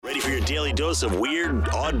daily dose of weird,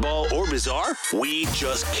 oddball, or bizarre? We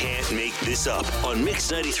just can't make this up on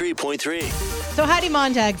Mix 93.3. So Heidi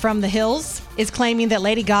Montag from The Hills is claiming that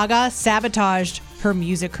Lady Gaga sabotaged her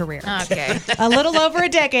music career. Okay. A little over a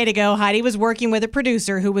decade ago, Heidi was working with a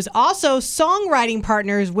producer who was also songwriting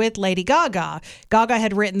partners with Lady Gaga. Gaga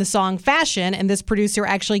had written the song Fashion, and this producer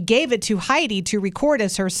actually gave it to Heidi to record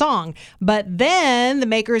as her song. But then the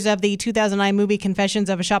makers of the 2009 movie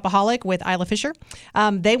Confessions of a Shopaholic with Isla Fisher,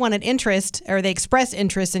 they expressed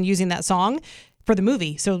interest in using that song for the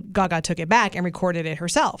movie. So Gaga took it back and recorded it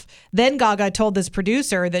herself. Then Gaga told this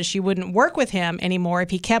producer that she wouldn't work with him anymore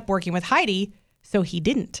if he kept working with Heidi. So he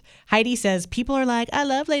didn't. Heidi says, people are like, I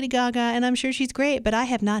love Lady Gaga and I'm sure she's great, but I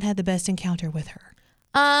have not had the best encounter with her.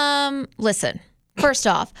 Listen, first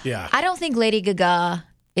off, I don't think Lady Gaga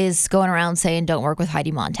is going around saying don't work with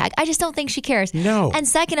Heidi Montag. I just don't think she cares. No. And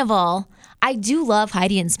second of all, I do love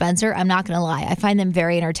Heidi and Spencer. I'm not going to lie. I find them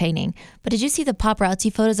very entertaining. But did you see the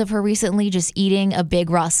paparazzi photos of her recently just eating a big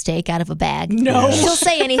raw steak out of a bag? No. She'll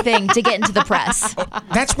say anything to get into the press.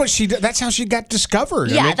 That's what she did. That's how she got discovered.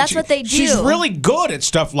 Yeah, that's what they do. She's really good at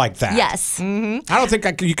stuff like that. Yes. I don't think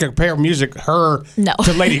you can compare music to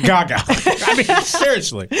Lady Gaga. I mean,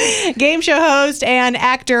 seriously. Game show host and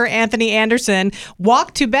actor Anthony Anderson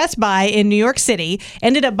walked to Best Buy in New York City,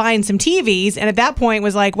 ended up buying some TVs, and at that point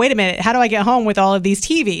was like, wait a minute, how do I get home with all of these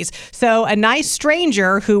TVs? So a nice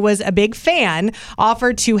stranger who was a big fan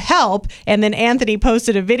offered to help, and then Anthony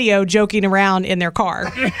posted a video joking around in their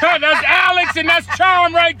car. That's Alex and that's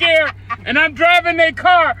Charm right there, and I'm driving their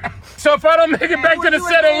car. So if I don't make it back to the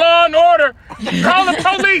set of Law and Order, call the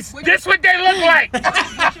police. This what they look like.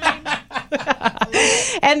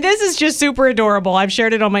 And this is just super adorable. I've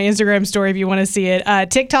shared it on my Instagram story if you want to see it.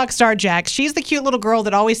 TikTok star Jax. She's the cute little girl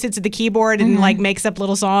that always sits at the keyboard and like makes up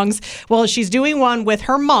little songs. Well, she's doing one with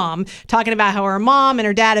her mom, talking about how her mom and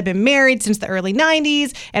her dad have been married since the early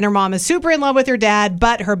 90s, and her mom is super in love with her dad,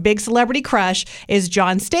 but her big celebrity crush is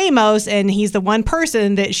John Stamos, and he's the one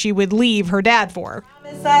person that she would leave her dad for.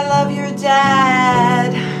 I love your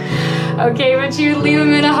dad. Okay, but you leave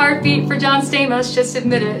him in a heartbeat for John Stamos, just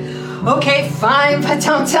admit it. Okay, fine, but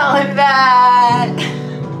don't tell him that.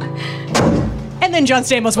 And then John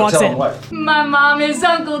Stamos walks in. My mom is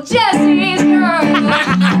Uncle Jesse's girl.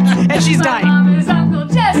 And she's dying. My mom is Uncle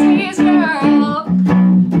Jesse's girl.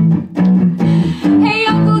 Hey,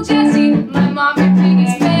 Uncle Jesse, my mom's your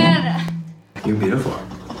biggest fan. You're beautiful.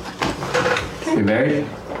 You married?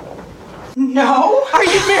 No. Are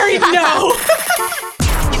you married? No.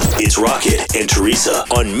 It's Rocket and Teresa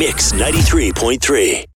on Mix 93.3.